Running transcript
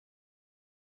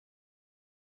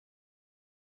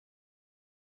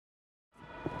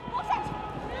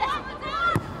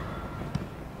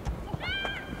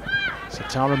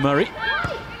Tara Murray,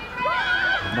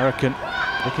 American,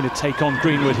 looking to take on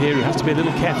Greenwood here. He has to be a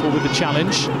little careful with the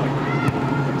challenge.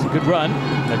 It's a good run,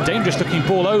 a dangerous looking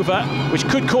ball over, which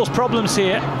could cause problems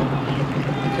here.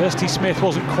 Kirsty Smith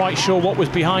wasn't quite sure what was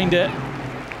behind it.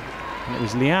 And it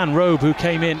was Leanne Robe who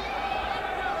came in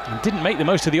and didn't make the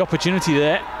most of the opportunity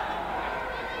there.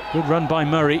 Good run by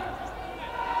Murray.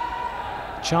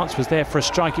 Chance was there for a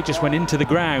strike, it just went into the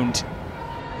ground.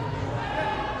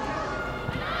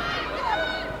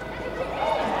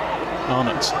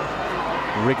 Arnot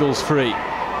wriggles free.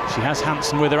 She has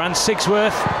Hansen with her, and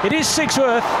Sigsworth. It is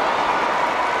Sigsworth!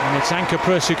 And it's Anke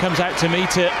Pruss who comes out to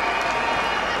meet it.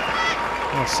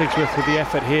 Well, Sigsworth with the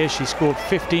effort here. She scored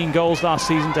 15 goals last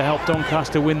season to help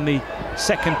Doncaster win the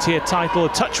second-tier title. The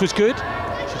touch was good.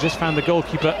 She just found the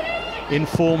goalkeeper in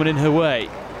form and in her way.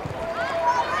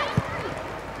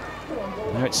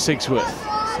 Now it's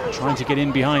Sigsworth trying to get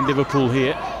in behind Liverpool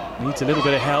here. Needs a little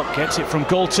bit of help, gets it from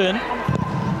Galton.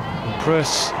 And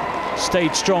Pruss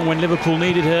stayed strong when Liverpool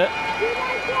needed her.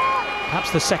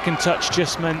 Perhaps the second touch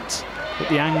just meant that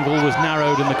the angle was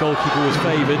narrowed and the goalkeeper was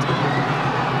favoured.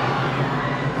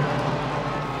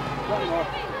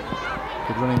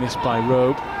 Good running this by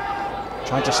Robe.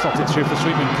 Tried to slot it through for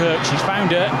Sweetman Kirk. She's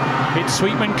found her. It's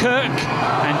Sweetman Kirk,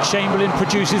 and Chamberlain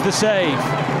produces the save.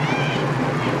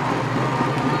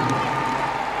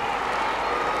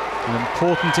 An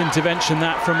important intervention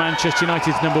that from Manchester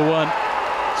United's #1.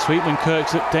 Sweetman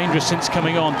Kirk's looked dangerous since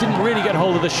coming on. Didn't really get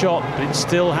hold of the shot, but it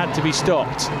still had to be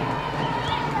stopped.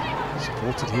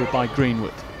 Supported here by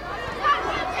Greenwood.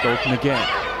 Galton again.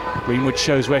 Greenwood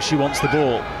shows where she wants the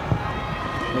ball.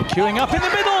 They're queuing up in the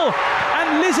middle,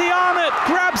 and Lizzie Arnot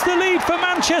grabs the lead for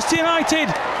Manchester United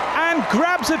and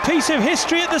grabs a piece of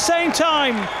history at the same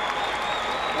time.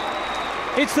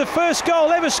 It's the first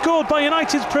goal ever scored by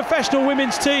United's professional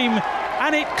women's team,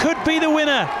 and it could be the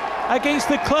winner against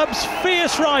the club's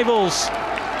fierce rivals.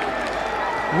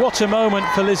 What a moment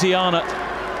for Lizzie Arnot,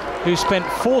 who spent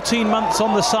 14 months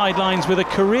on the sidelines with a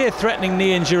career-threatening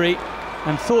knee injury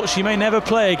and thought she may never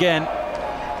play again.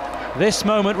 This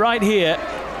moment right here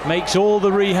makes all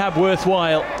the rehab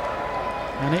worthwhile,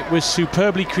 and it was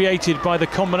superbly created by the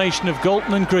combination of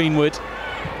Galton and Greenwood.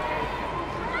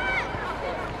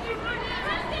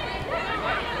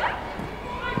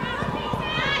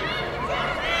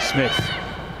 Smith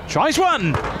tries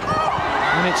one,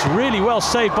 and it's really well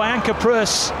saved by Anke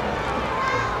Pruss.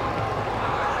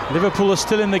 Liverpool are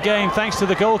still in the game thanks to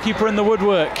the goalkeeper and the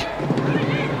woodwork.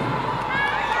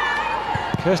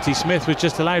 Kirsty Smith was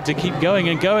just allowed to keep going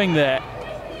and going there.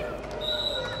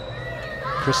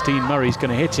 Christine Murray's going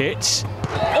to hit it.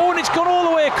 Oh, and it's gone all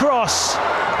the way across.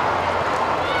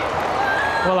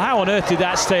 Well, how on earth did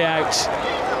that stay out?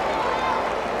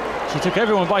 She took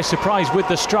everyone by surprise with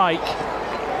the strike.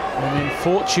 And then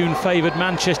fortune favoured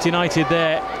Manchester United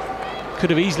there. Could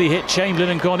have easily hit Chamberlain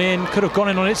and gone in. Could have gone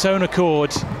in on its own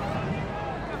accord.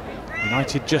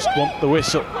 United just want the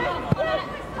whistle.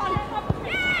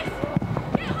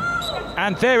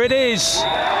 And there it is.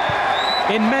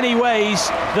 In many ways,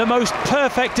 the most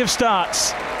perfect of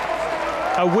starts.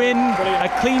 A win, a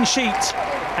clean sheet,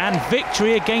 and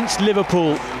victory against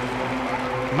Liverpool.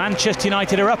 Manchester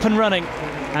United are up and running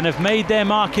and have made their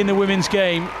mark in the women's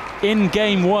game in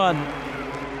Game 1.